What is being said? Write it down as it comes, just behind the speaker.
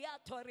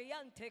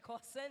toriante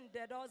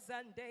cosende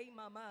dozande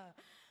mama.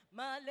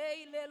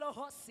 Malele lo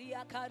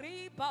hosia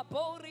kariba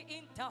bori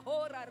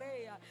intahora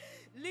rea.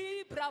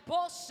 Libra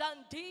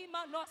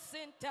bosandima no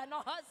sinta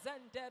no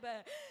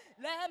hazandebe.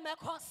 Leme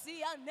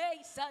kosia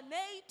neisa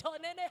neito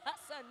nene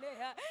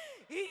hasanea.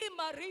 I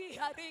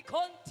maria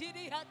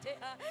ricontiri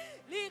hatea.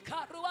 Li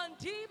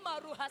karuandi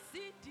maru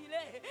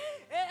hasitile.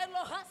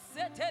 Elo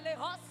hasetele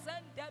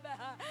hosandebe.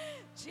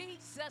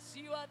 Jesus,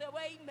 you are the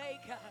way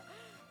maker.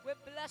 We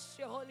bless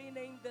your holy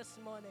name this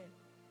morning.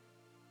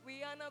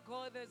 We honor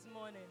God this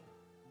morning.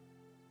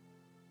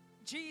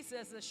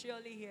 Jesus is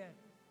surely here.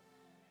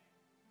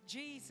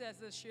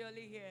 Jesus is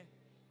surely here.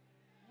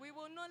 We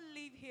will not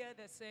leave here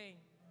the same.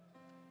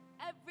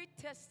 Every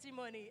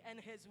testimony and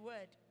his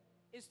word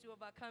is to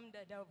overcome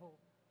the devil.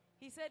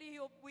 He said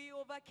we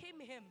overcame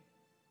him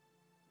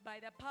by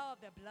the power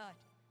of the blood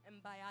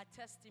and by our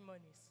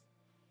testimonies.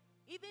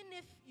 Even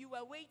if you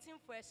were waiting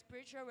for a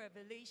spiritual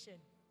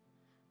revelation,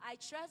 I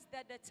trust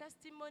that the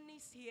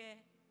testimonies here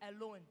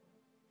alone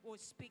will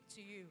speak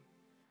to you.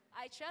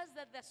 I trust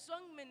that the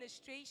song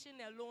ministration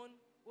alone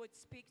would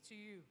speak to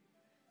you.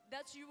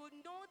 That you would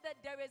know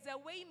that there is a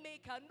way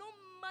maker. No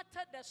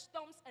matter the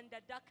storms and the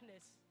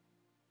darkness,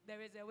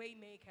 there is a way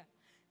maker.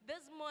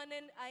 This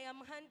morning, I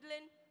am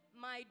handling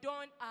my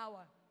dawn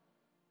hour.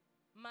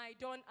 My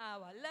dawn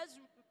hour. Let's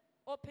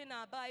open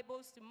our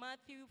Bibles to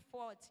Matthew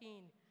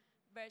 14,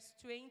 verse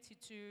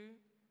 22.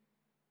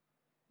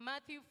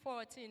 Matthew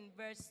 14,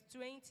 verse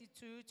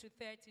 22 to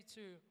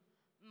 32.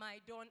 My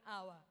dawn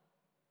hour.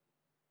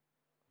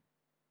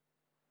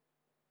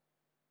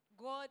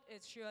 God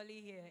is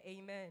surely here.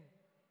 Amen.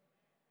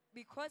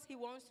 Because he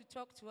wants to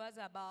talk to us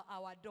about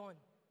our dawn.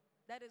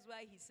 That is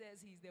why he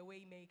says he's the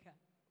way maker.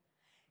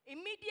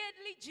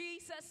 Immediately,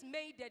 Jesus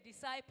made the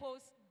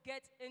disciples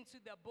get into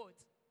the boat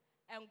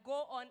and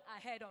go on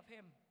ahead of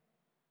him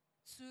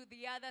to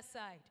the other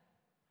side,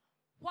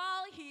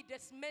 while he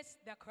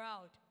dismissed the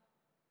crowd.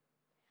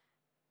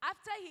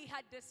 After he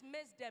had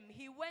dismissed them,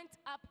 he went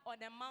up on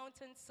a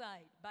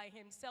mountainside by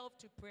himself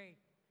to pray.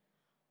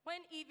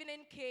 When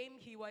evening came,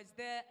 he was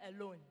there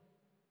alone.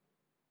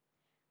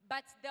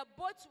 But the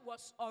boat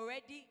was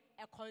already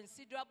a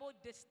considerable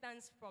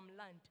distance from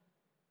land,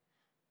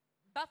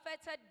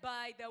 buffeted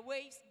by the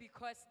waves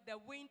because the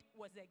wind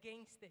was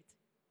against it.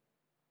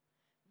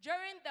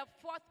 During the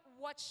fourth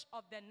watch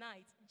of the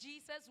night,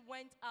 Jesus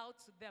went out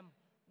to them,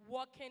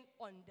 walking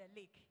on the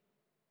lake.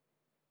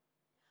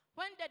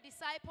 When the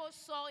disciples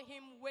saw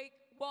him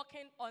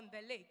walking on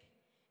the lake,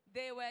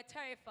 they were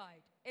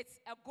terrified. "It's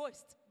a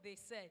ghost," they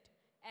said,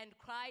 and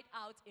cried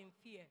out in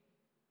fear.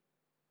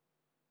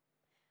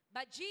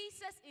 But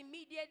Jesus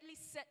immediately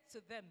said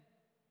to them,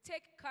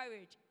 "Take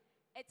courage,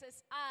 it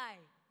is I,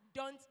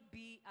 don't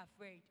be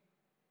afraid."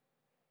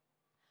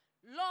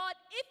 "Lord,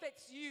 if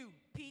it's you,"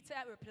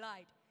 Peter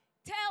replied,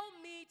 "tell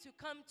me to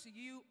come to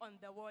you on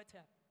the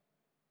water."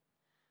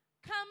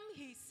 "Come,"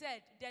 he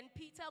said. Then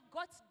Peter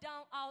got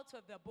down out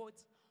of the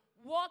boat,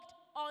 walked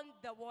on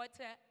the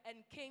water,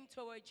 and came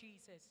toward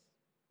Jesus.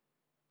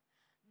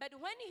 But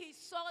when he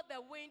saw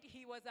the wind,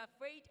 he was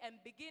afraid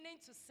and beginning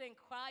to sink,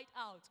 cried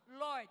out,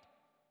 "Lord,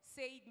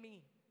 save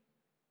me."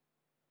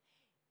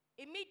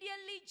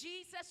 Immediately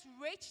Jesus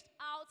reached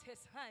out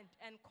his hand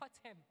and caught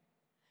him.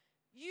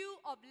 "You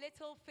of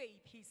little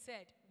faith," he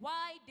said,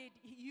 "why did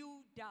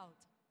you doubt?"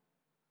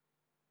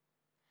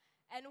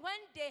 And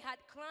when they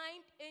had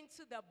climbed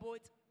into the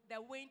boat,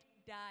 the wind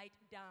died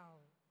down.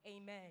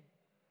 Amen.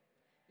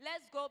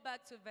 Let's go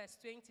back to verse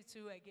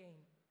 22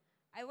 again.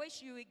 I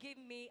wish you would give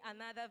me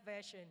another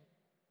version.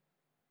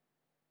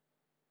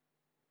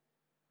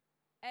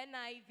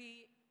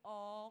 NIV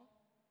or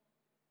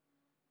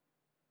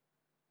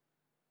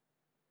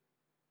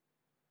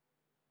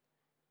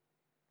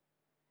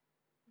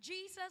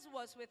Jesus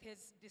was with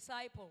his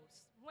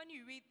disciples when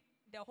you read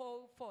the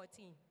whole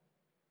 14.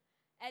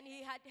 And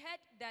he had heard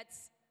that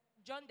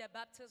John the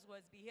Baptist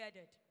was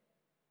beheaded.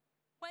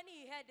 When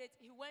he heard it,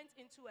 he went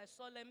into a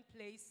solemn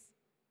place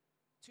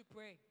to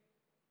pray.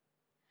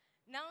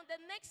 Now the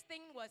next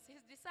thing was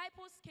his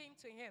disciples came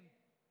to him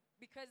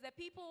because the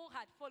people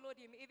had followed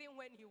him even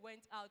when he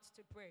went out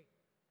to pray.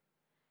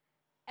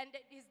 And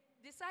his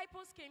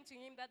disciples came to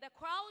him that the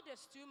crowd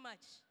is too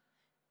much.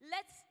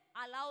 Let's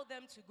allow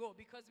them to go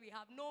because we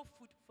have no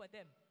food for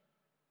them.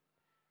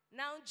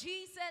 Now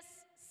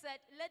Jesus said,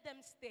 "Let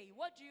them stay.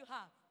 What do you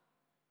have?"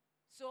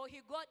 So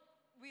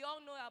we all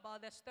know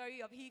about the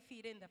story of he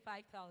feeding the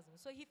 5,000.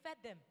 So he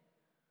fed them.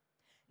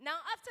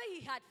 Now after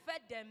he had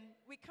fed them,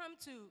 we come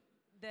to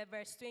the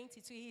verse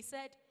 22. He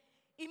said,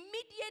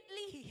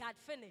 immediately he had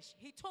finished,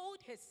 he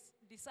told his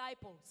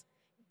disciples,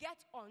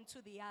 "Get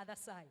onto the other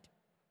side."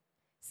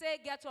 Say,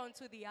 "Get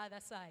onto the other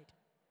side."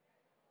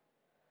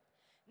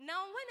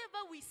 Now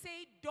whenever we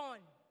say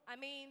dawn,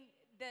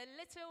 the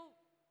little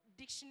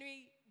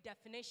dictionary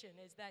definition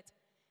is that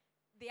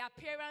the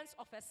appearance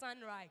of a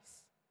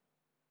sunrise.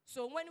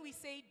 So when we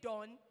say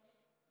dawn,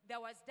 there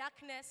was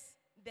darkness,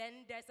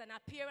 then there's an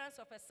appearance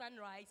of a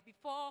sunrise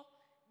before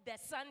the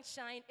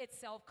sunshine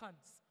itself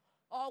comes.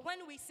 Or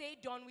when we say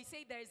dawn, we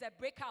say there is a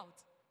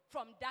breakout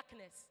from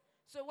darkness.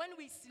 So when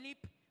we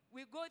sleep,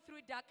 we go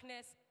through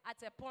darkness. At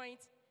a point,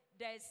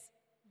 there's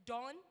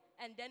dawn,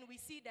 and then we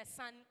see the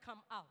sun come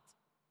out.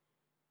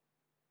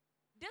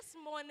 This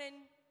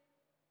morning,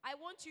 I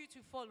want you to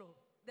follow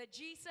that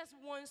Jesus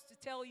wants to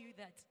tell you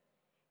that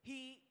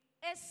he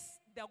is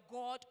the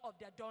God of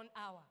the dawn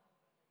hour.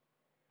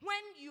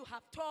 When you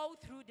have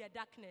toiled through the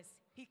darkness,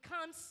 he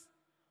comes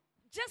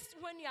just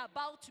when you're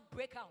about to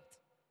break out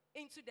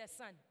into the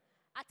sun.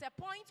 At a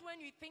point when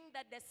you think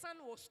that the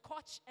sun will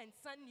scorch and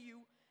sun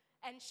you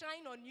and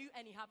shine on you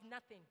and you have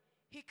nothing,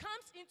 he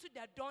comes into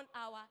the dawn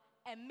hour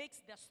and makes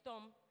the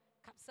storm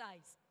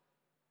capsize.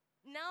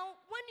 Now,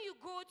 when you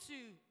go to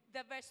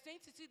the verse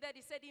 22 that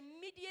he said,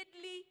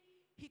 immediately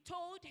he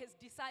told his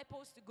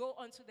disciples to go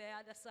onto the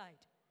other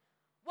side.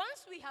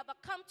 Once we have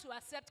come to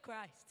accept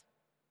Christ,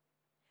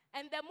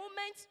 and the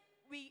moment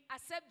we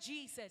accept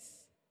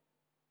Jesus,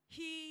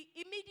 he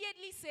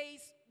immediately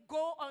says,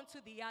 go onto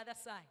the other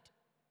side.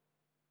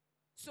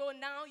 So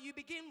now you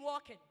begin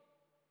walking.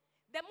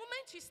 The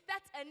moment you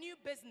start a new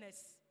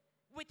business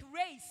with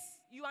race,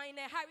 you are in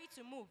a hurry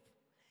to move.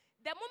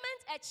 The moment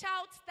a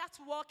child starts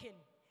walking,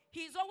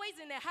 he's always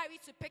in a hurry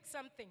to pick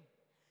something.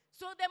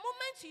 So the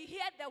moment you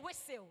hear the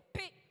whistle,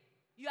 pick,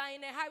 you are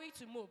in a hurry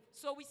to move.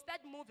 So we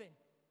start moving.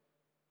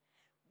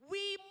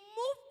 We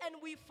move and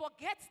we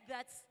forget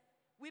that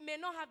we may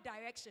not have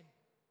direction.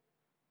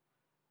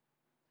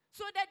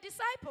 So the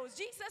disciples,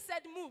 Jesus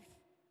said, move.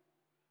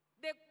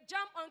 They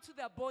jump onto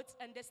the boat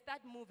and they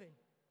start moving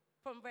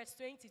from verse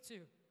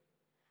 22.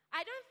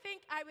 I don't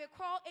think I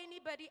recall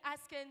anybody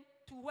asking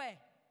to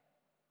where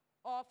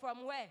or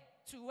from where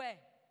to where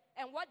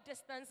and what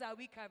distance are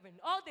we covering.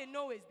 All they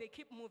know is they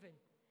keep moving.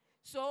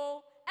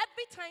 So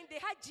every time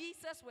they had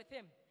Jesus with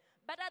him.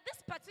 But at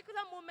this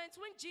particular moment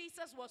when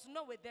Jesus was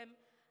not with them,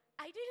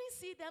 I didn't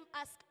see them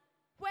ask,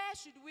 where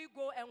should we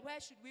go and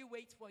where should we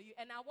wait for you?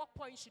 And at what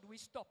point should we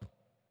stop?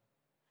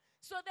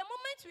 So the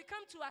moment we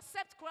come to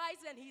accept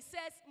Christ and he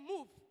says,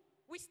 move,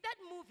 we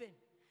start moving.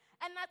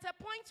 And at a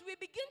point we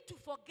begin to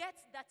forget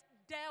that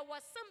there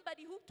was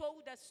somebody who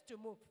told us to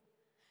move.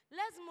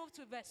 Let's move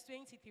to verse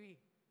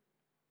 23.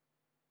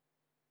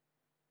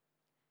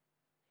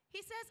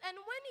 He says, and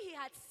when he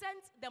had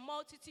sent the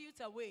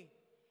multitudes away,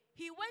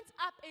 he went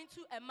up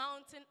into a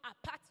mountain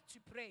apart to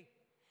pray.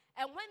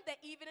 And when the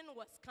evening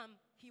was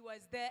come, he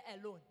was there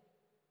alone.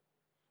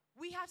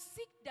 We have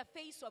sought the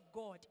face of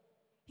God.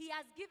 He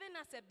has given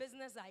us a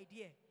business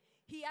idea.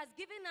 He has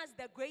given us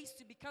the grace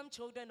to become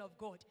children of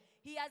God.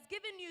 He has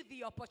given you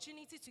the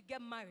opportunity to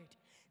get married.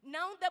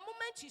 Now, the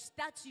moment you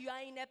start, you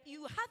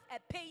have a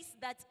pace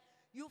that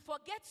you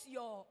forget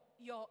your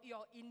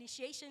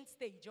initiation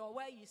stage or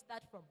where you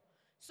start from.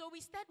 So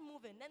we start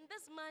moving, and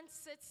this man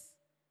sits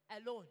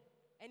alone,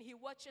 and he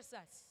watches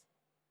us.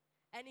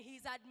 And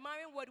he's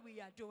admiring what we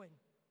are doing.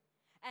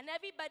 And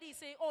everybody is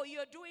saying, oh,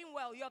 you're doing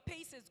well. Your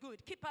pace is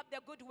good. Keep up the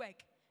good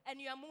work. And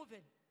you are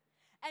moving.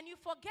 And you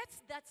forget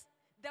that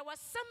there was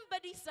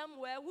somebody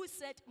somewhere who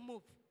said,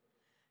 move.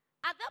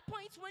 At that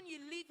point, when you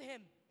leave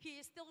him, he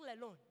is still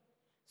alone.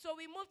 So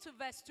we move to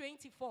verse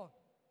 24.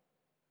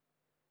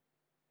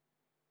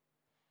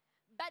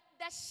 But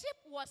the ship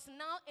was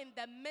now in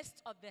the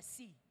midst of the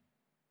sea,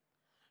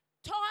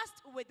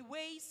 tossed with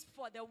waves,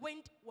 for the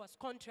wind was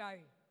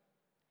contrary.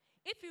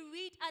 If you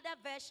read other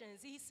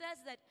versions, he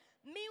says that,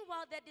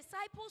 meanwhile, the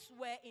disciples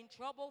were in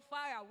trouble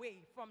far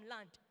away from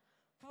land,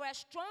 for a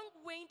strong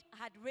wind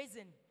had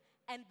risen,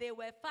 and they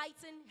were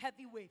fighting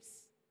heavy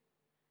waves.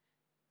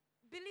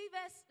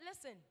 Believers,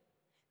 listen.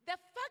 The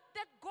fact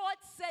that God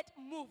said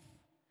move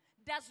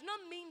does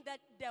not mean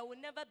that there will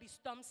never be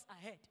storms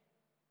ahead.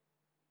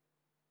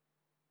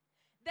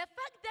 The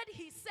fact that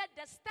he said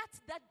that start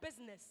that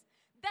business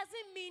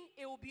doesn't mean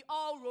it will be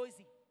all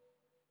rosy.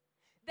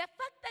 The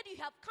fact that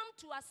you have come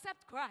to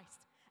accept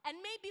Christ, and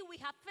maybe we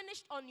have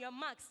finished on your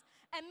marks,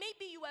 and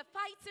maybe you were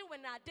fighting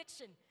with an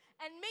addiction,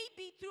 and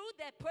maybe through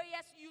the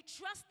prayers you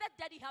trusted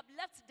that you have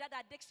left that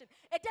addiction,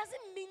 it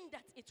doesn't mean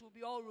that it will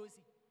be all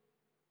rosy.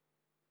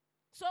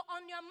 So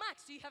on your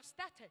marks, you have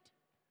started.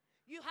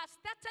 You have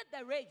started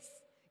the race.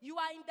 You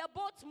are in the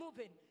boat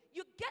moving.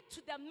 You get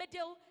to the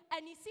middle,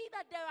 and you see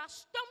that there are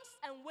storms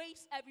and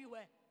waves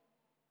everywhere.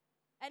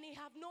 And you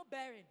have no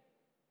bearing.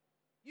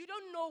 You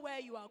don't know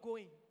where you are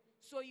going.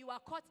 So you are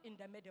caught in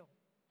the middle.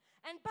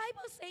 And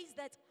Bible says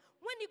that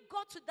when you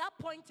got to that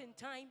point in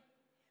time,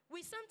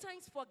 we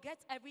sometimes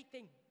forget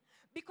everything.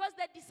 Because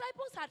the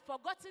disciples had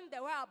forgotten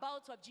the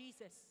whereabouts of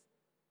Jesus.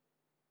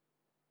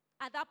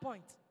 At that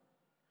point.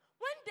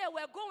 When they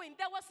were going,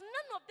 there was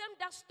none of them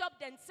that stopped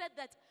and said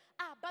that,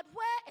 but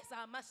where is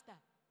our master?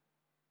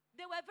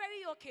 They were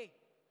very okay.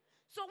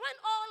 So when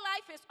all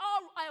life is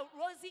all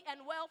rosy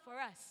and well for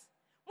us,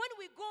 when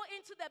we go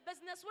into the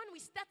business, when we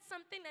start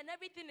something and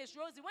everything is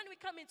rosy, when we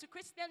come into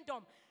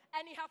Christendom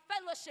and you have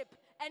fellowship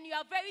and you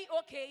are very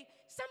okay,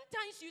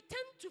 sometimes you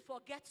tend to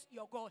forget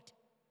your God.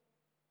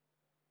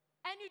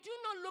 And you do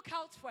not look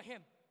out for him.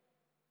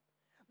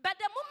 But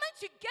the moment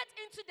you get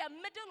into the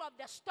middle of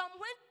the storm,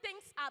 when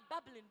things are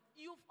bubbling,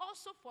 you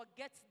also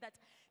forget that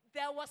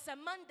there was a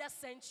man that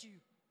sent you.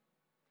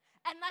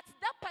 And at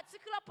that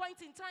particular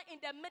point in time,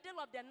 in the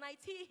middle of the night,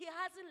 he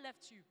hasn't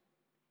left you.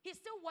 He's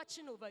still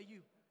watching over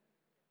you.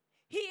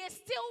 He is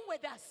still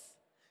with us.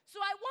 So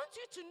I want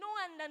you to know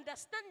and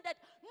understand that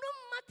no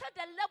matter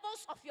the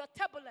levels of your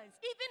turbulence,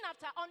 even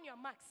after on your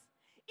marks,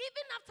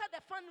 even after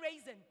the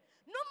fundraising,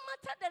 no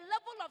matter the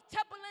level of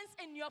turbulence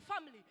in your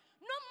family,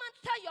 no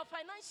matter your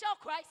financial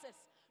crisis,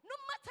 no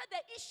matter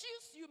the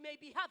issues you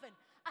may be having,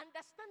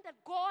 understand that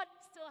God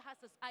still has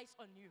his eyes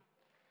on you.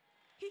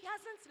 He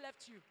hasn't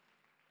left you.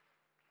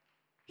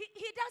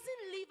 He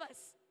doesn't leave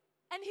us,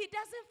 and he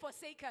doesn't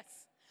forsake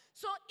us.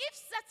 So if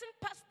certain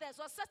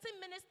pastors or certain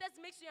ministers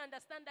makes you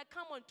understand that,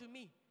 come unto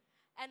me,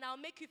 and I'll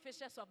make you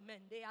fishers of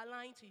men, they are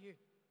lying to you.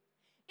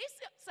 If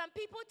some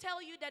people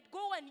tell you that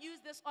go and use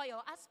this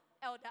oil, as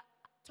Elder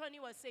Tony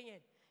was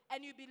saying,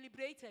 and you'll be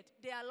liberated,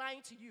 they are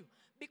lying to you.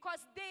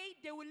 Because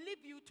they will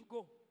leave you to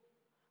go.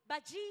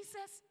 But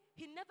Jesus,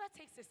 he never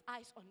takes his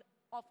eyes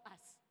off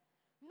us.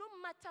 No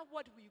matter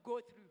what we go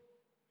through.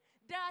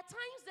 There are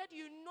times that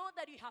you know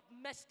that you have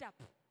messed up.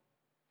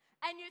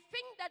 And you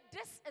think that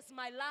this is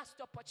my last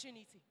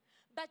opportunity.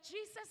 But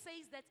Jesus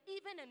says that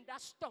even in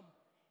that storm,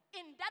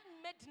 in that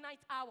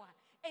midnight hour,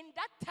 in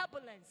that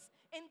turbulence,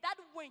 in that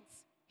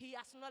winds, he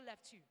has not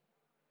left you.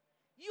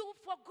 You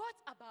forgot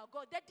about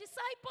God. The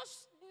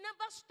disciples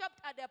never stopped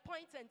at the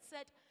point and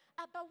said,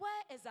 but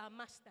where is our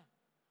master?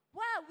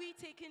 Why are we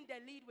taking the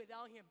lead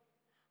without him?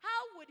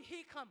 How would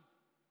he come?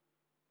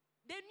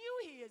 They knew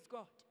he is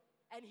God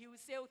and he will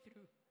sail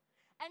through.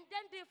 And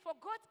then they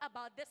forgot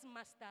about this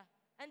master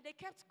and they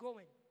kept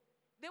going.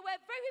 They were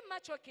very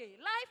much okay.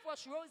 Life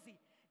was rosy.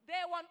 They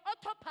were on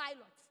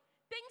autopilot.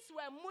 Things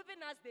were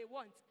moving as they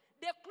want.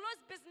 They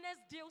closed business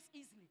deals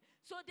easily.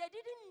 So they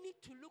didn't need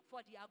to look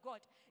for their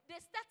God. They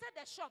started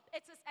a shop.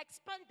 It is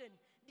expanding.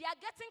 They are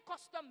getting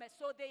customers,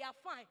 so they are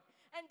fine.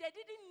 And they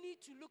didn't need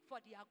to look for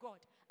their God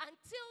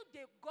until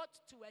they got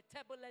to a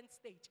turbulent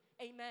stage.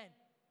 Amen.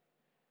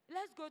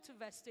 Let's go to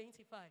verse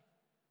 25.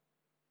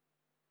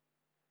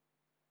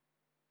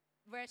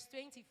 Verse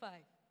 25.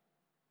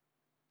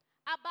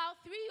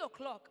 About 3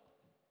 o'clock.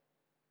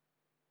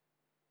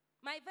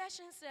 My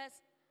version says,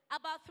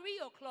 about 3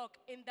 o'clock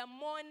in the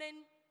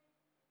morning,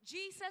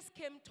 Jesus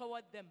came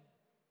toward them.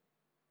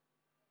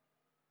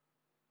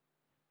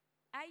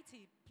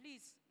 IT,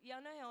 please, you're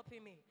not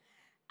helping me.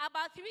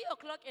 About 3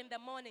 o'clock in the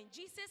morning,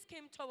 Jesus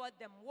came toward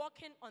them,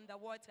 walking on the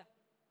water.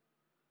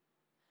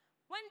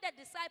 When the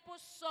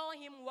disciples saw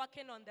him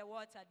walking on the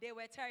water, they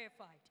were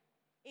terrified.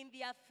 In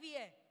their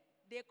fear,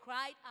 they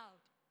cried out,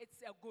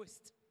 "It's a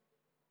ghost."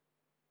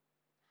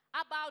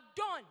 About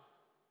dawn,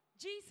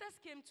 Jesus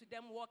came to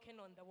them walking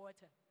on the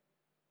water.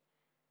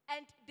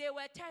 And they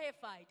were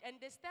terrified. And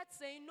they started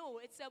saying, "No,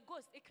 it's a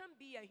ghost. It can't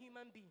be a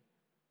human being."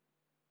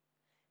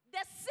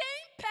 The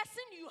same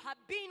person you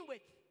have been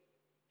with,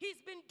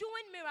 he's been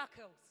doing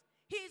miracles.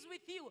 He is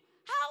with you.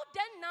 How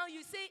then now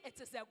you say it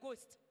is a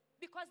ghost?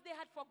 Because they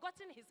had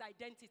forgotten his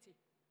identity.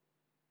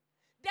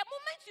 The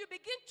moment you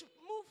begin to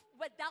move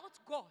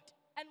without God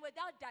and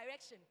without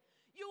direction,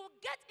 you will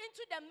get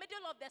into the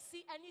middle of the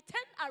sea and you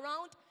turn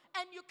around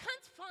and you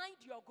can't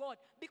find your God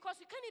because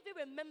you can't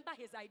even remember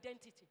his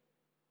identity.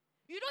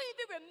 You don't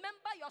even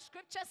remember your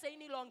scriptures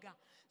any longer.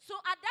 So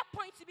at that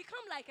point, you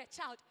become like a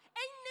child.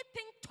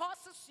 Anything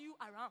tosses you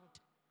around.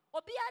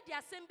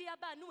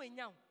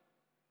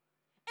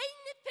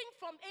 Anything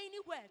from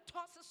anywhere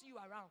tosses you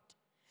around.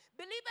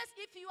 Believers,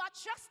 if you are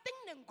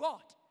trusting in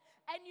God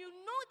and you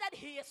know that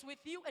he is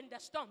with you in the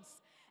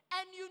storms,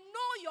 and you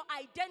know your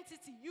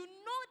identity, you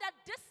know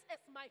that this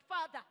is my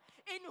Father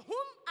in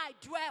whom I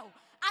dwell,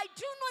 I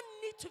do not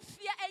need to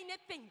fear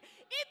anything.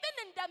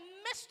 Even in the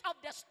midst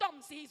of the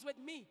storms, he is with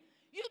me.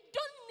 You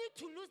don't need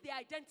to lose the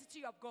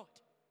identity of God.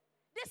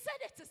 They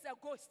said it is a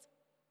ghost.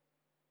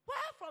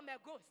 Why from a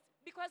ghost?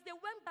 Because they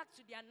went back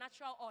to their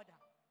natural order.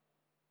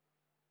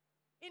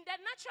 In the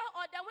natural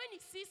order, when you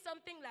see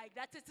something like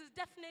that, it is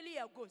definitely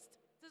a ghost.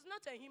 It is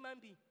not a human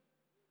being.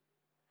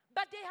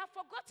 But they have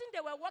forgotten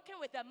they were working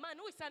with a man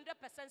who is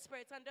 100%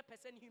 spirit,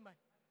 100% human.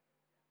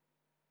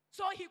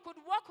 So he could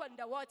walk on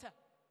the water,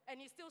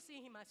 and you still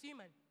see him as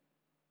human.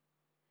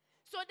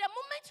 So the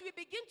moment we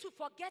begin to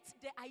forget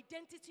the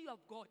identity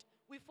of God,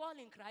 we fall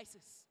in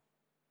crisis.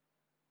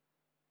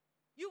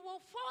 You will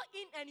fall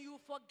in and you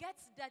forget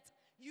that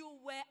you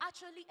were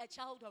actually a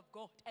child of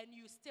God, and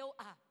you still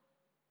are.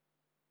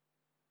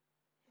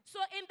 So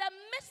in the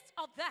midst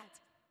of that,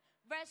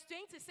 verse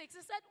 26,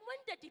 it said, when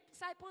the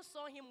disciples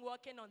saw him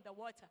walking on the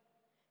water,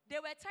 they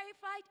were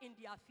terrified in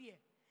their fear.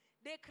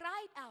 They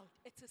cried out,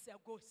 "It is a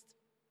ghost."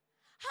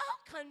 How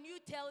can you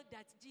tell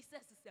that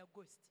Jesus is a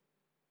ghost?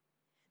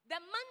 The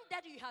man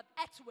that you have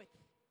ate with,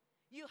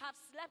 you have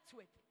slept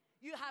with,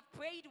 you have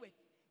prayed with,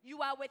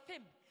 you are with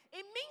him.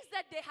 It means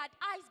that they had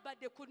eyes but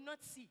they could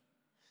not see.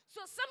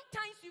 So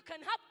sometimes you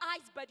can have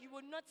eyes but you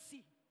will not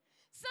see.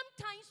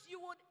 Sometimes you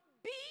would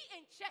be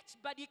in church,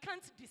 but you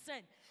can't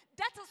discern.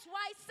 That is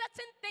why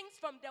certain things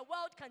from the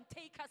world can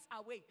take us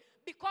away,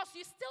 because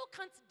you still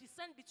can't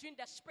discern between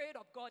the Spirit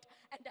of God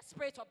and the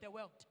spirit of the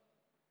world.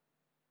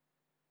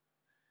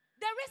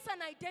 There is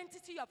an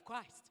identity of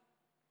Christ.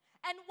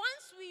 And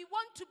once we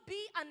want to be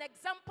an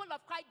example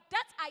of Christ,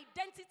 that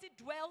identity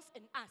dwells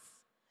in us.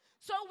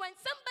 So when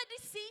somebody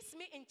sees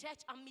me in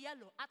church, I'm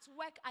yellow. At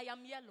work, I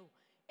am yellow.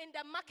 In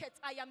the market,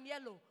 I am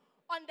yellow.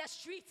 On the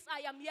streets,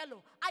 I am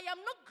yellow. I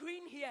am not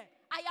green here.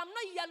 I am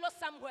not yellow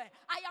somewhere.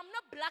 I am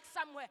not black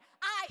somewhere.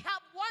 I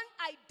have one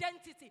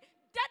identity.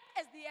 That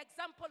is the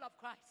example of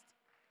Christ.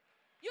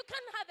 You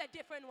can't have a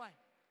different one.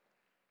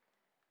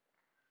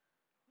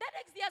 That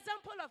is the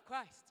example of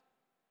Christ.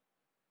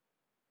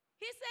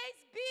 He says,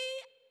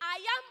 I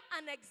am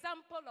an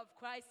example of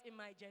Christ in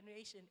my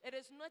generation. It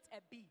is not a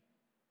be.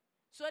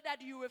 So that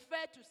you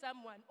refer to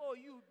someone, oh,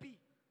 you be.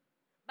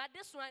 But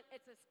this one,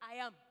 it is I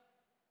am.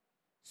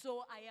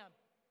 So I am.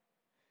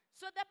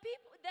 So the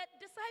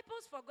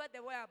disciples forgot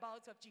the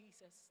whereabouts of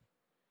Jesus.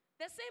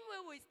 The same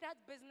way we start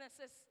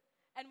businesses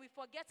and we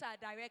forget our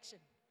direction.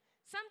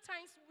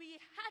 Sometimes we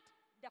had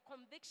the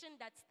conviction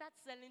that start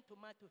selling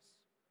tomatoes.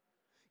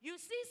 You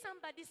see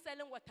somebody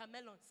selling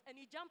watermelons and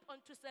you jump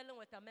onto selling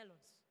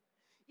watermelons.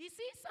 You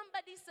see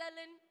somebody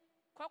selling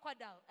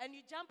crocodile and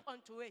you jump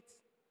onto it.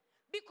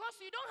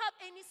 Because you don't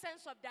have any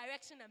sense of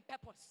direction and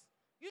purpose.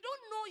 You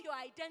don't know your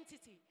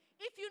identity.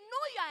 If you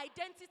know your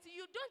identity,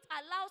 you don't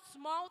allow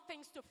small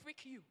things to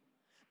freak you.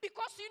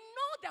 Because you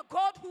know the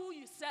God who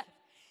you serve.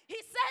 He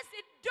says,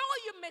 though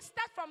you may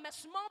start from a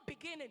small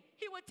beginning,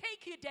 he will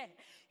take you there.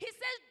 He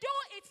says,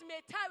 though it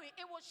may tarry,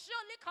 it will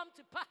surely come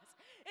to pass.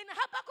 In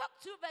Habakkuk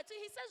 2 verse 2,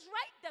 he says,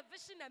 write the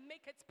vision and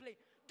make it plain.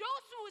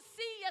 Those who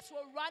see yes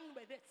will run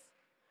with it.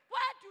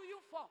 Where do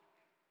you fall?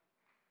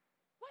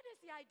 What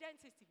is the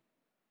identity?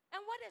 And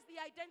what is the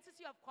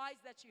identity of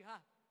Christ that you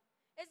have?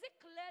 Is it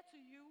clear to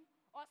you,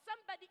 or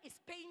somebody is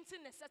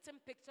painting a certain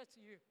picture to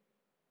you?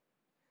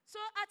 So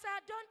at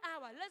our dawn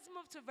hour, let's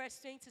move to verse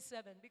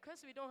 27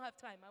 because we don't have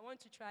time. I want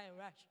to try and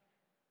rush.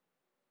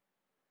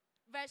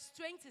 Verse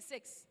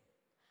 26.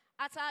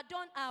 At our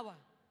dawn hour.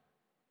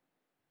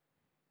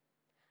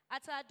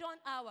 At our dawn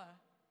hour.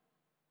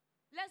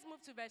 Let's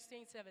move to verse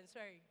 27,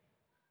 sorry.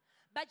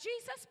 But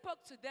Jesus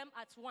spoke to them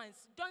at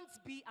once. Don't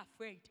be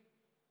afraid.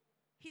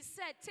 He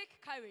said,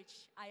 take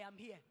courage, I am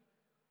here.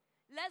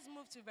 Let's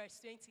move to verse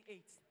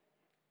 28.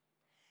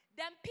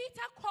 Then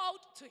Peter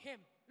called to him,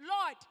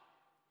 Lord,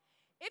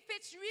 if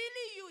it's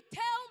really you,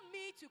 tell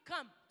me to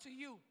come to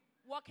you,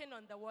 walking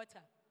on the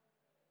water.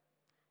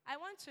 I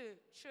want to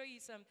show you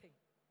something.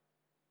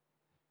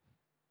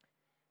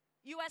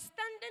 You are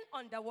standing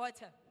on the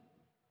water,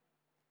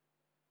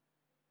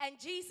 and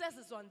Jesus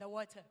is on the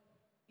water.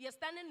 You're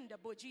standing in the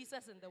boat,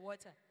 Jesus in the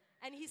water.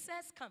 And he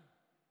says, come.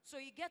 So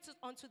he gets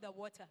onto the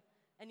water,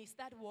 and he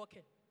starts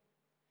walking.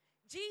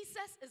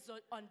 Jesus is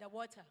on the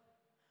water.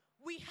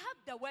 We have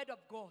the word of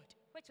God,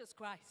 which is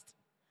Christ.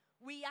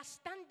 We are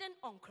standing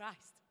on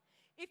Christ.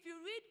 If you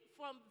read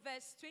from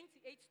verse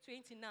 28 to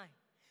 29,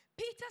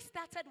 Peter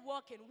started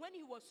walking when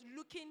he was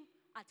looking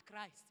at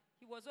Christ.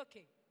 He was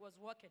okay, he was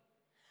walking.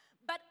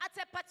 But at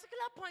a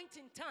particular point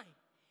in time,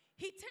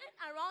 he turned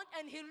around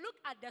and he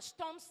looked at the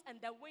storms and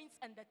the winds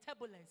and the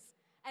turbulence,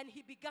 and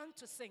he began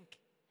to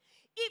sink.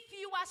 If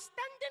you are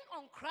standing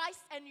on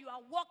Christ and you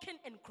are walking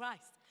in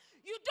Christ,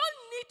 you don't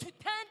need to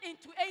turn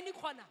into any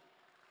corner.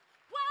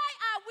 Why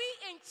are we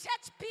in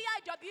church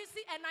PIWC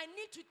and I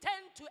need to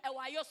turn to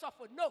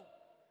Ewayosofo? No.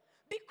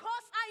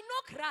 Because I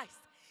know Christ.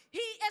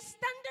 He is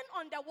standing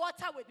on the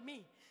water with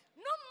me.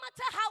 No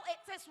matter how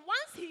it is,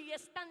 once he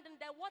is standing,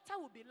 the water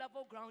will be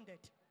level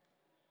grounded.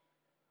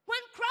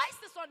 When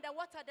Christ is on the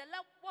water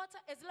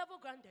water is level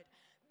grounded.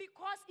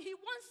 Because he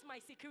wants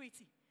my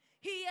security.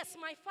 He is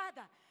my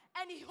Father.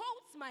 And he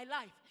holds my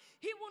life.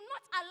 He will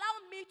not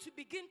allow me to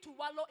begin to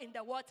wallow in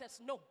the waters.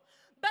 No.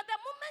 But the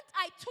moment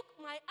I took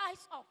my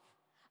eyes off,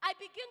 I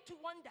begin to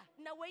wonder,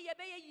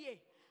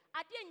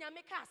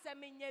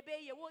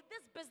 will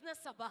this business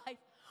survive?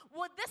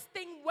 Will this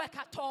thing work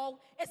at all?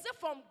 Is it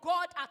from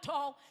God at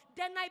all?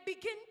 Then I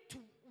begin to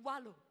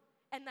wallow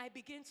and I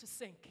begin to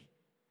sink.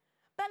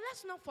 But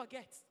let's not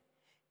forget,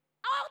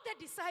 all the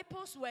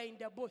disciples were in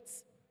the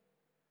boats.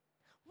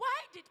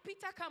 Why did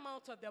Peter come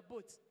out of the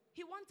boat?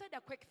 He wanted a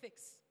quick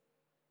fix.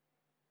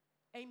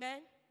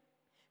 Amen.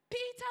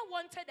 Peter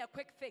wanted a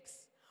quick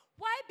fix.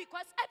 Why?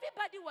 Because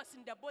everybody was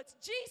in the boat.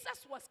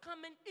 Jesus was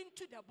coming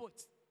into the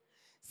boat.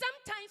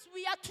 Sometimes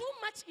we are too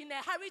much in a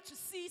hurry to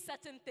see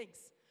certain things.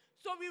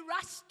 So we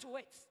rush to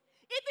it.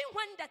 Even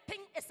when the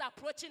thing is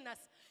approaching us,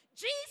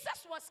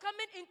 Jesus was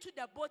coming into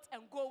the boat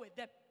and go with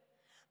them.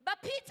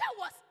 But Peter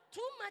was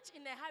too much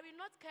in a hurry,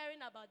 not caring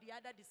about the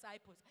other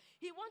disciples.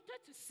 He wanted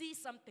to see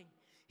something.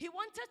 He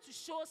wanted to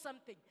show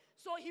something.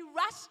 So he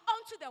rushed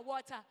onto the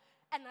water,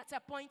 and at a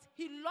point,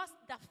 he lost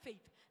that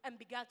faith and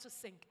began to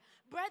sink.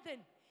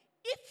 Brethren,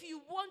 if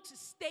you want to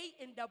stay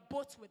in the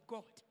boat with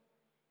God,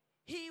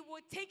 he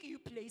will take you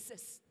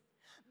places.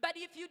 But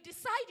if you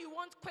decide you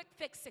want quick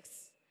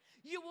fixes,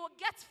 you will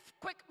get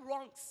quick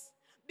wrongs.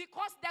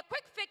 Because the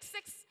quick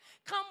fixes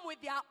come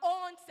with their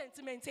own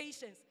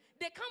sentimentations.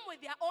 They come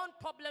with their own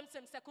problems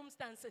and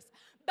circumstances.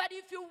 But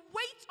if you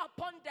wait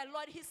upon the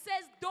Lord, he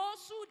says,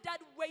 those who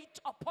that wait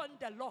upon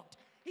the Lord,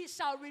 he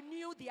shall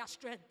renew their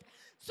strength.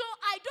 So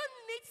I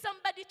don't need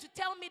somebody to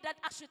tell me that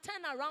I should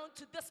turn around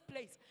to this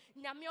place.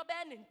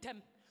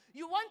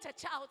 You want a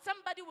child,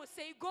 somebody will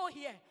say, go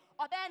here.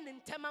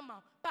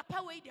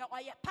 Papa, wait there, or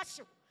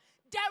passion.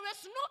 There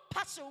is no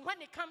passion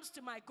when it comes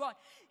to my God.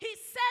 He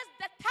says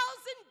the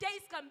 1,000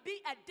 days can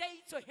be a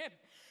day to him.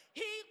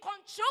 He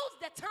controls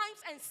the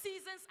times and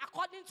seasons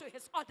according to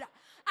his order.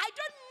 I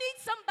don't need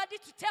somebody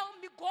to tell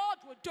me God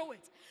will do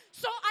it.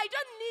 So I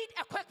don't need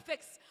a quick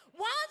fix.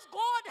 Once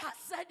God has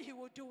said he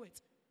will do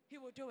it, he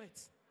will do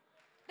it.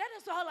 That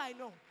is all I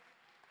know.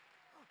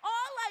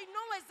 All I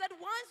know is that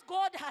once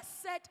God has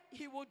said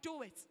he will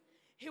do it,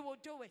 he will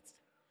do it.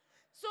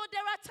 So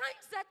there are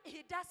times that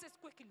he does it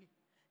quickly.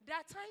 There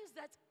are times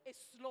that it's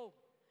slow.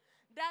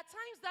 There are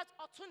times that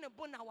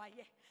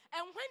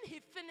and when he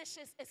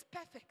finishes, it's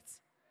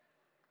perfect.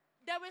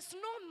 There is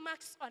no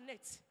marks on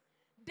it.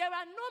 There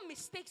are no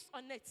mistakes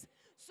on it.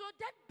 So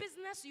that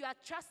business you are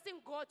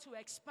trusting God to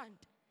expand,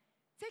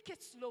 take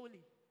it slowly.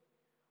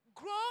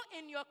 Grow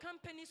in your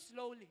company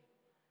slowly.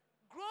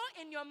 Grow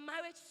in your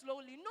marriage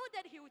slowly. Know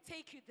that he will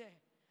take you there.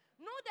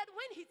 Know that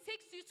when he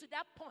takes you to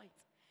that point,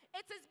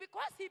 it is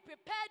because he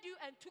prepared you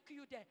and took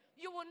you there.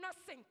 You will not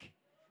sink.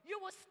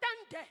 You will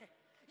stand there.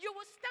 You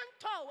will stand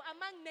tall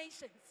among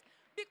nations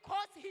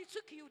because he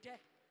took you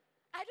there.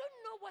 I don't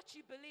know what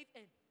you believe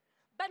in.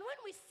 But when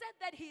we said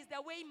that he is the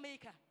way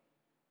maker,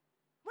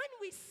 when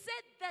we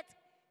said that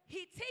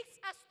he takes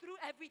us through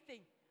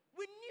everything,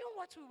 we knew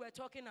what we were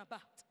talking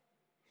about.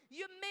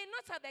 You may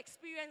not have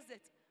experienced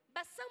it,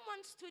 but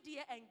someone stood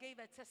here and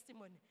gave a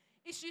testimony.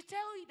 It should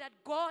tell you that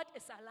God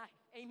is alive.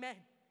 Amen.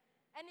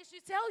 And it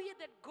should tell you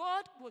that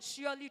God will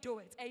surely do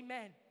it.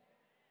 Amen.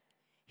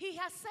 He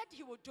has said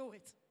he will do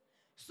it.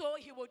 So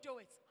he will do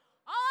it.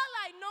 All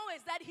I know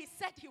is that he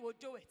said he will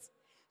do it.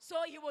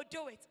 So he will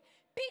do it.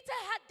 Peter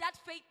had that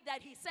faith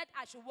that he said,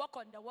 I should walk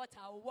on the water,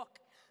 I will walk.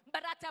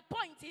 But at a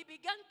point, he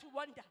began to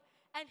wonder,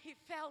 and he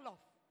fell off.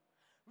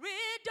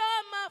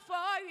 Redeemer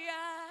for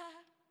ya,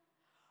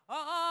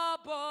 oh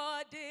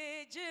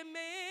body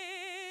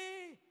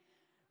Jimmy.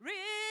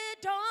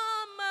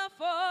 Redeemer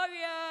for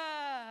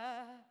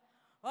ya,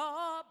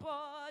 oh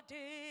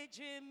body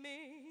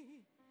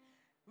Jimmy.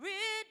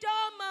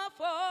 Redeemer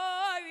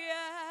for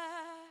ya,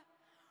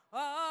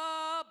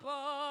 oh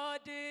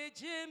body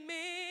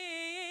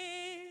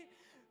Jimmy.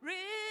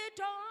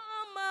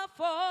 Redeemer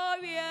for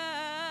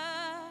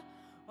ya,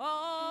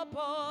 oh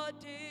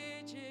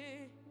body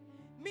Jimmy.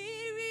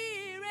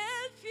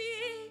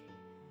 Refi,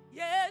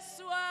 yes,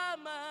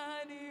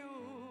 wamani.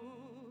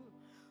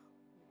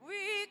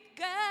 We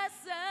got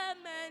so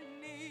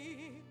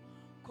many,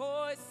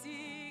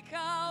 Kosi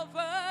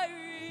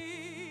Calvary.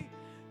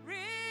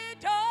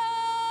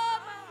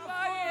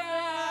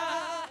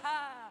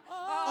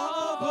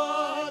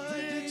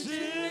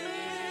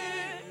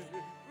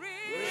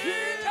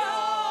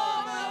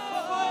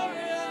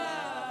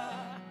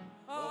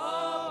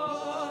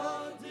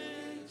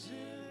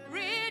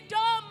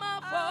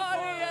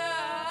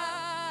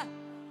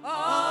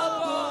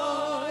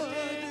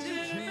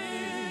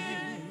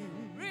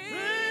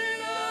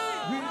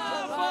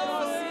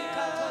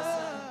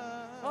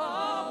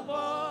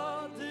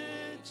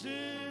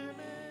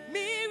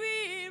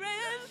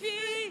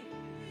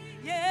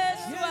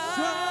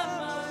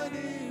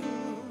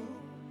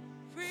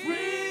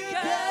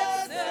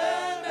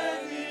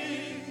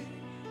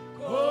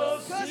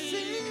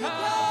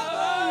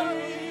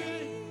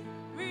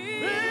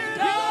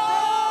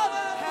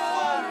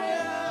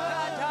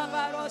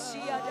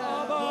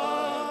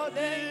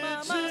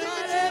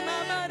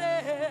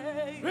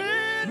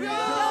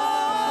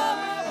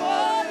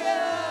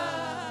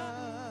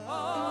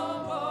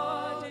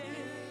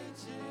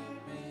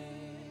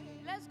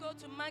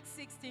 Mark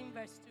 16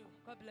 verse 2.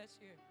 God bless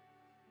you.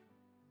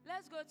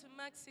 Let's go to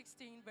Mark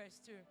 16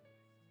 verse 2.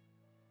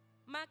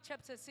 Mark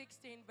chapter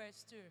 16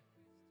 verse 2.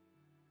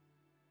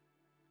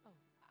 Oh,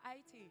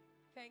 IT.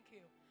 Thank you.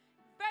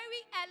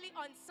 Very early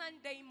on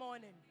Sunday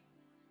morning,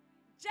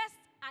 just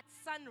at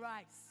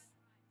sunrise.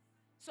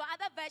 So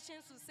other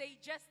versions will say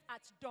just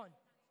at dawn.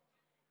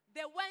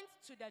 They went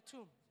to the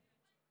tomb.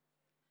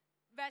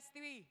 Verse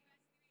 3.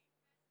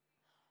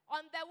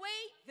 On the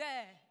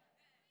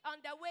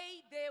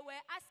way they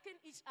were asking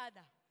each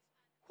other,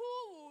 who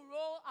will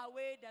roll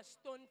away the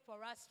stone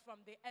for us from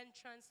the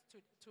entrance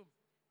to the tomb?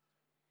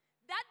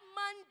 That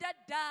man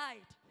that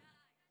died,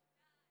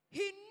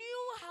 he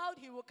knew how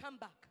he would come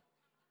back.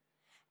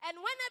 And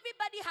when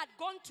everybody had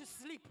gone to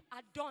sleep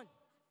at dawn,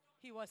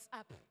 he was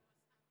up.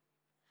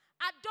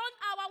 At dawn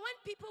hour, when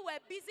people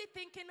were busy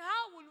thinking,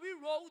 how will we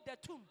roll the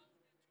tomb?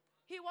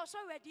 He was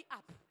already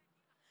up.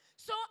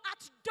 So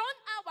at dawn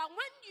hour,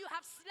 when you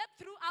have slept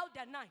throughout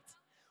the night,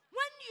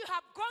 when you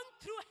have gone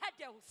through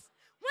hurdles,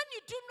 when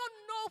you do not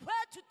know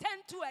where to turn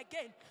to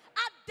again,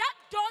 at that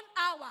dawn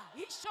hour,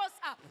 he shows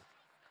up.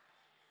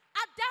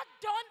 At that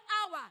dawn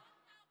hour,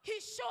 he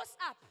shows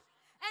up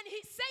and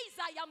he says,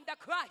 I am the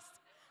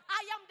Christ.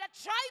 I am the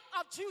tribe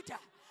of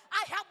Judah.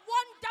 I have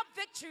won the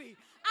victory.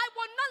 I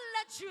will not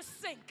let you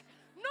sink.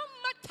 No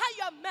matter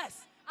your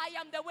mess, I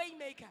am the way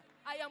maker.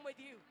 I am with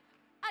you.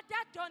 At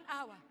that dawn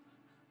hour,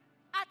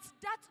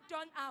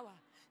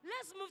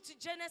 let's move to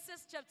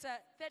Genesis chapter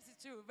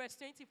 32, verse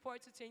 24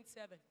 to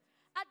 27.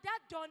 At that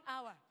dawn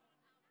hour,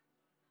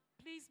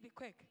 please be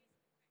quick.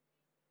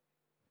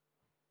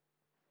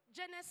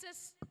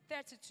 Genesis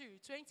 32,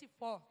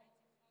 24.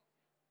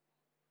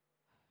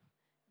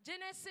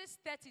 Genesis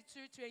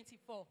 32,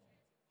 24.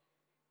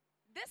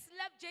 This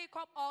left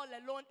Jacob all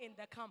alone in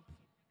the camp.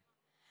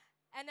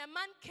 And a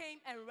man came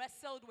and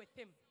wrestled with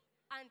him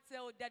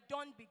until the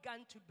dawn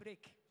began to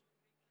break.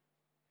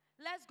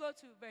 Let's go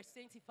to verse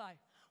 25.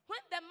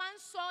 When the man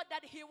saw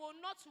that he will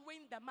not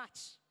win the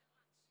match,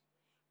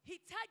 he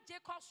tied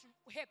Jacob's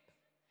hip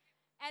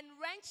and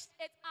wrenched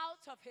it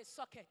out of his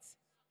socket.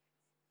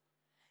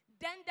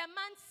 Then the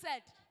man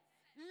said,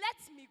 let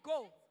me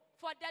go,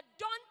 for the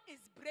dawn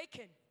is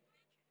breaking.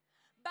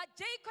 But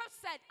Jacob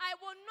said, I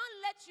will not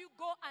let you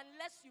go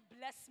unless you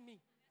bless me.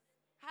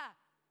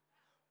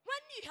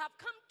 When you have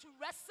come to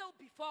wrestle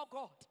before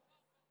God,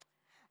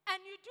 and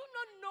you do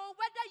not know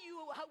whether you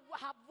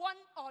have won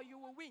or you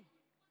will win,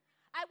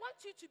 I want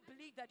you to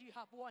believe that you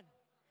have won.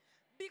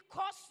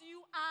 Because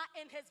you are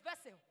in his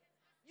vessel.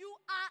 You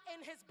are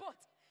in his boat.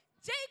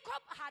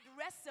 Jacob had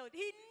wrestled.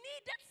 He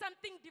needed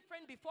something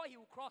different before he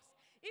would cross.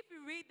 If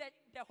you read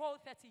the whole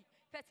 32.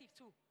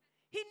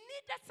 He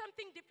needed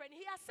something different.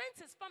 He has sent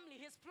his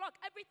family, his flock,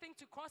 everything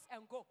to cross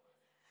and go.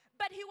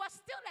 But he was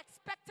still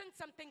expecting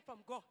something from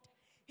God.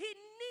 He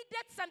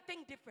needed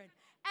something different.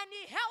 And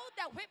he held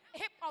the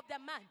hip of the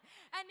man.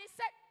 And he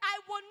said, I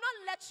will not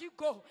let you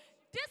go.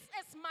 This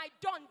is my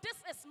dawn. This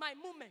is my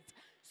moment.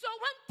 So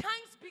when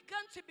times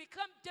began to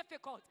become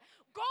difficult,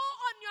 go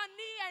on your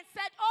knee and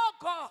said, oh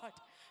God,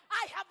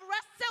 I have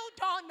wrestled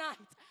all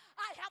night.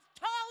 I have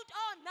toiled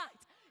all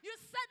night. You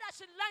said I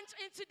should launch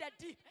into the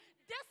deep.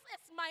 This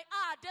is my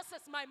hour. This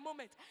is my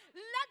moment.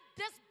 Let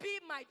this be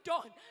my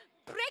dawn.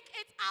 Break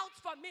it out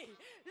for me.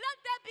 Let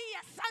there be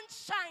a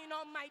sunshine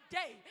on my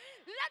day.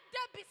 Let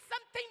there be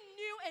something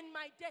new in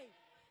my day.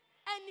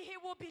 And he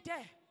will be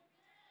there.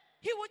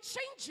 He will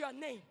change your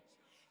name.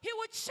 He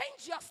will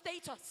change your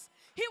status.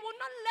 He will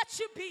not let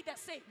you be the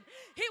same.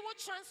 He will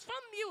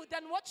transform you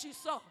than what you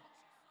saw.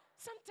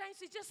 Sometimes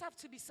you just have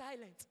to be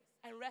silent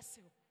and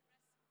wrestle.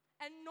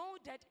 And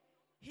know that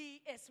he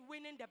is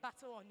winning the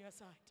battle on your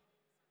side.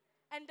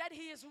 And that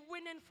he is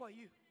winning for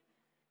you.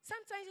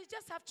 Sometimes you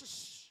just have to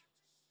shh.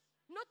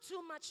 Not too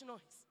much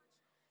noise.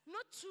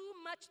 Not too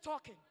much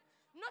talking.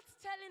 Not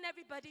telling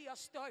everybody your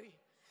story.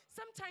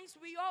 Sometimes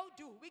we all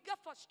do. We get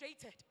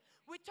frustrated.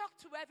 We talk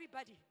to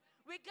everybody.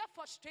 We get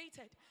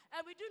frustrated.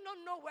 And we do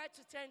not know where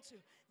to turn to.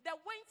 The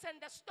winds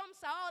and the storms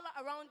are all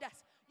around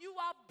us. You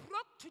are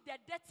broke to the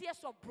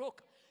dirtiest of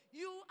broke.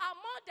 You are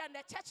more than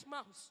a church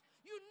mouse.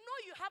 You know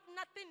you have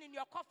nothing in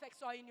your coffers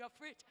or in your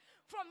fridge.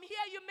 From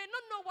here, you may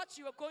not know what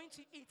you are going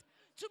to eat.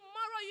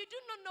 Tomorrow, you do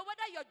not know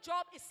whether your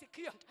job is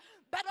secured.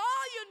 But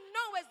all you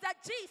know is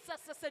that Jesus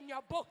is in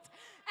your boat.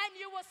 And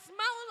you will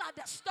smile at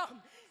the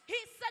storm. He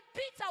said,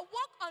 Peter,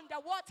 walk on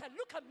the water.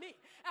 Look at me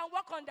and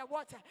walk on the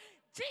water.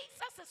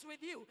 Jesus is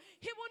with you.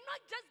 He will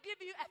not just give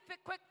you a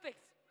quick fix.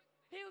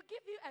 He will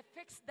give you a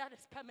fix that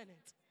is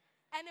permanent.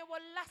 And it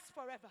will last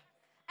forever.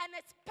 And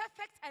it's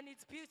perfect and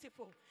it's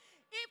beautiful.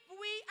 If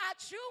we are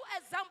true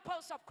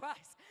examples of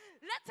Christ,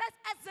 let us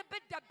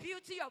exhibit the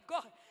beauty of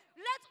God.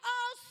 Let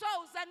all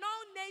souls and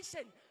all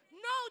nations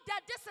know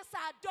that this is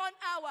our dawn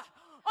hour.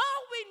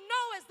 All we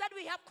know is that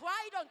we have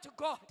cried unto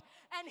God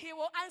and he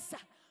will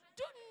answer.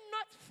 Do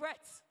not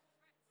fret.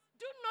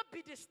 Do not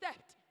be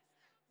disturbed.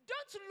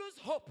 Don't lose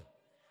hope.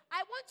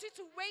 I want you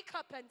to wake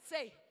up and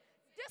say,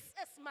 this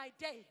is my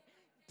day.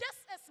 This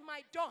is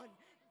my dawn.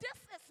 This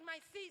is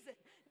my season.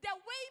 The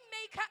way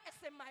maker is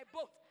in my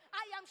boat.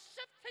 I am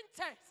shifting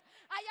turns.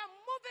 I am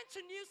moving to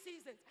new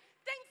seasons.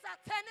 Things are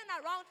turning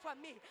around for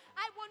me.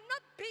 I will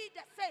not be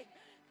the same.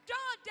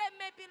 Though they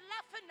may be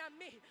laughing at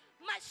me,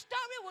 my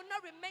story will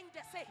not remain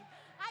the same.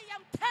 I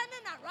am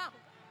turning around.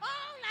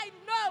 All I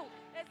know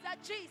is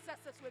that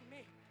Jesus is with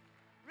me.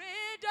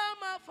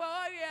 Redeemer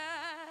for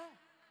you.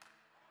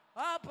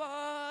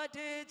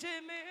 Abode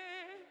Jimmy.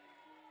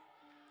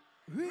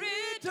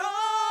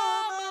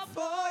 Redeemer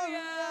for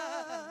you.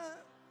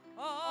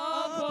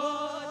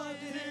 Abode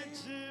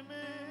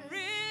Jimmy.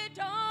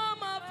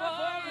 Redeemer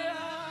for you.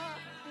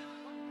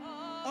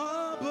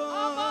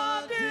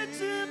 Abode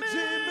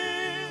Jimmy.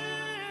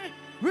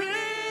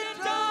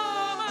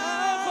 Redeemer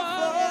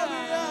for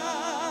you.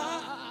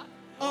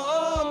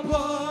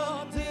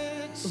 Abode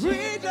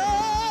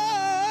Redeemer.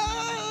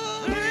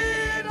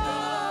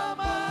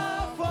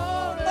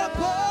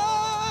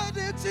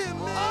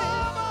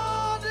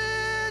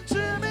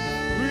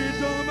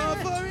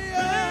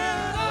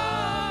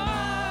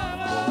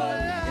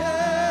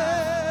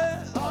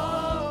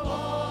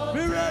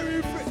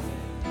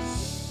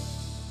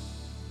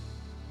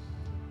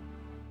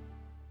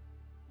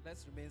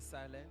 Let's remain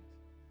silent.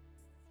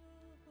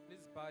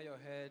 Please bow your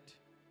head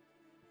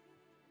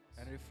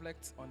and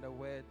reflect on the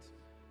word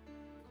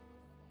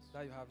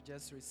that you have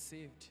just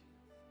received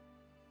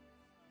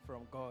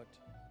from God.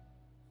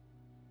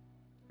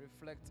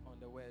 Reflect on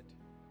the word.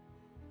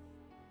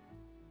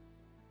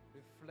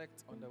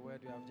 Reflect on the word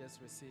you have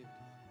just received.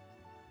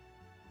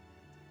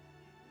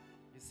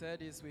 He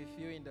said he's with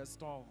you in the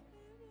storm.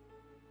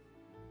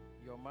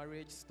 Your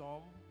marriage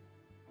storm,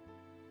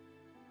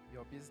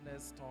 your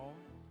business storm,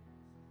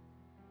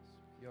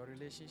 your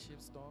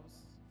relationship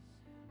storms,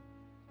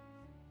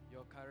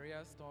 your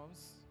career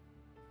storms,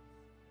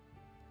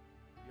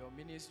 your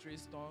ministry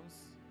storms,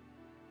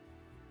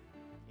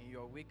 in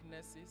your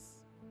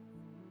weaknesses,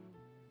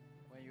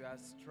 when you are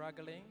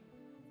struggling,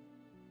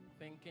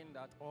 thinking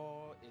that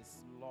all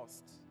is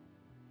lost.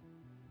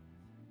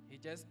 He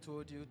just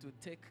told you to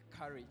take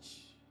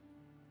courage.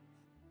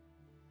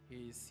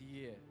 He is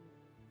here.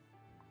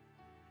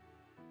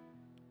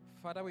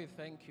 Father, we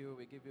thank you.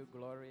 We give you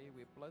glory.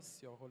 We bless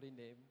your holy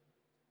name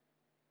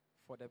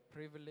for the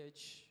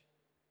privilege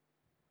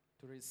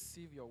to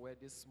receive your word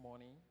this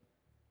morning.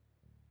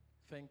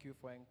 Thank you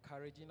for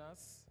encouraging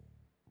us.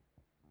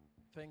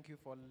 Thank you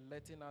for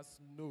letting us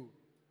know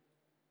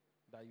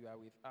that you are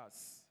with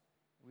us.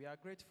 We are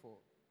grateful.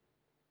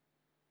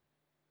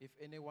 If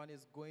anyone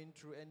is going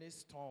through any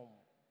storm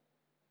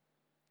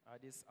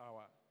at this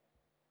hour,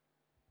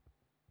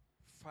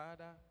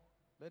 Father,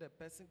 let the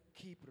person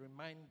keep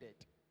reminded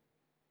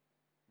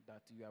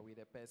that you are with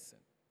the person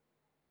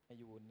and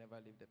you will never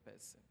leave the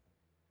person.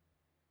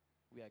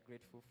 We are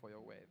grateful for your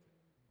word.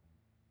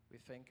 We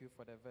thank you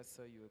for the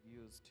vessel you have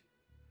used.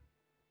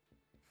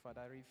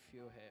 Father,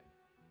 refill her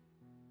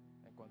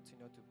and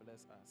continue to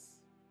bless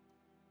us.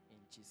 In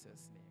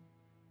Jesus' name.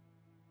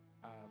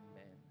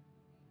 Amen.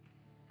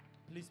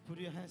 Please put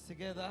your hands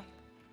together.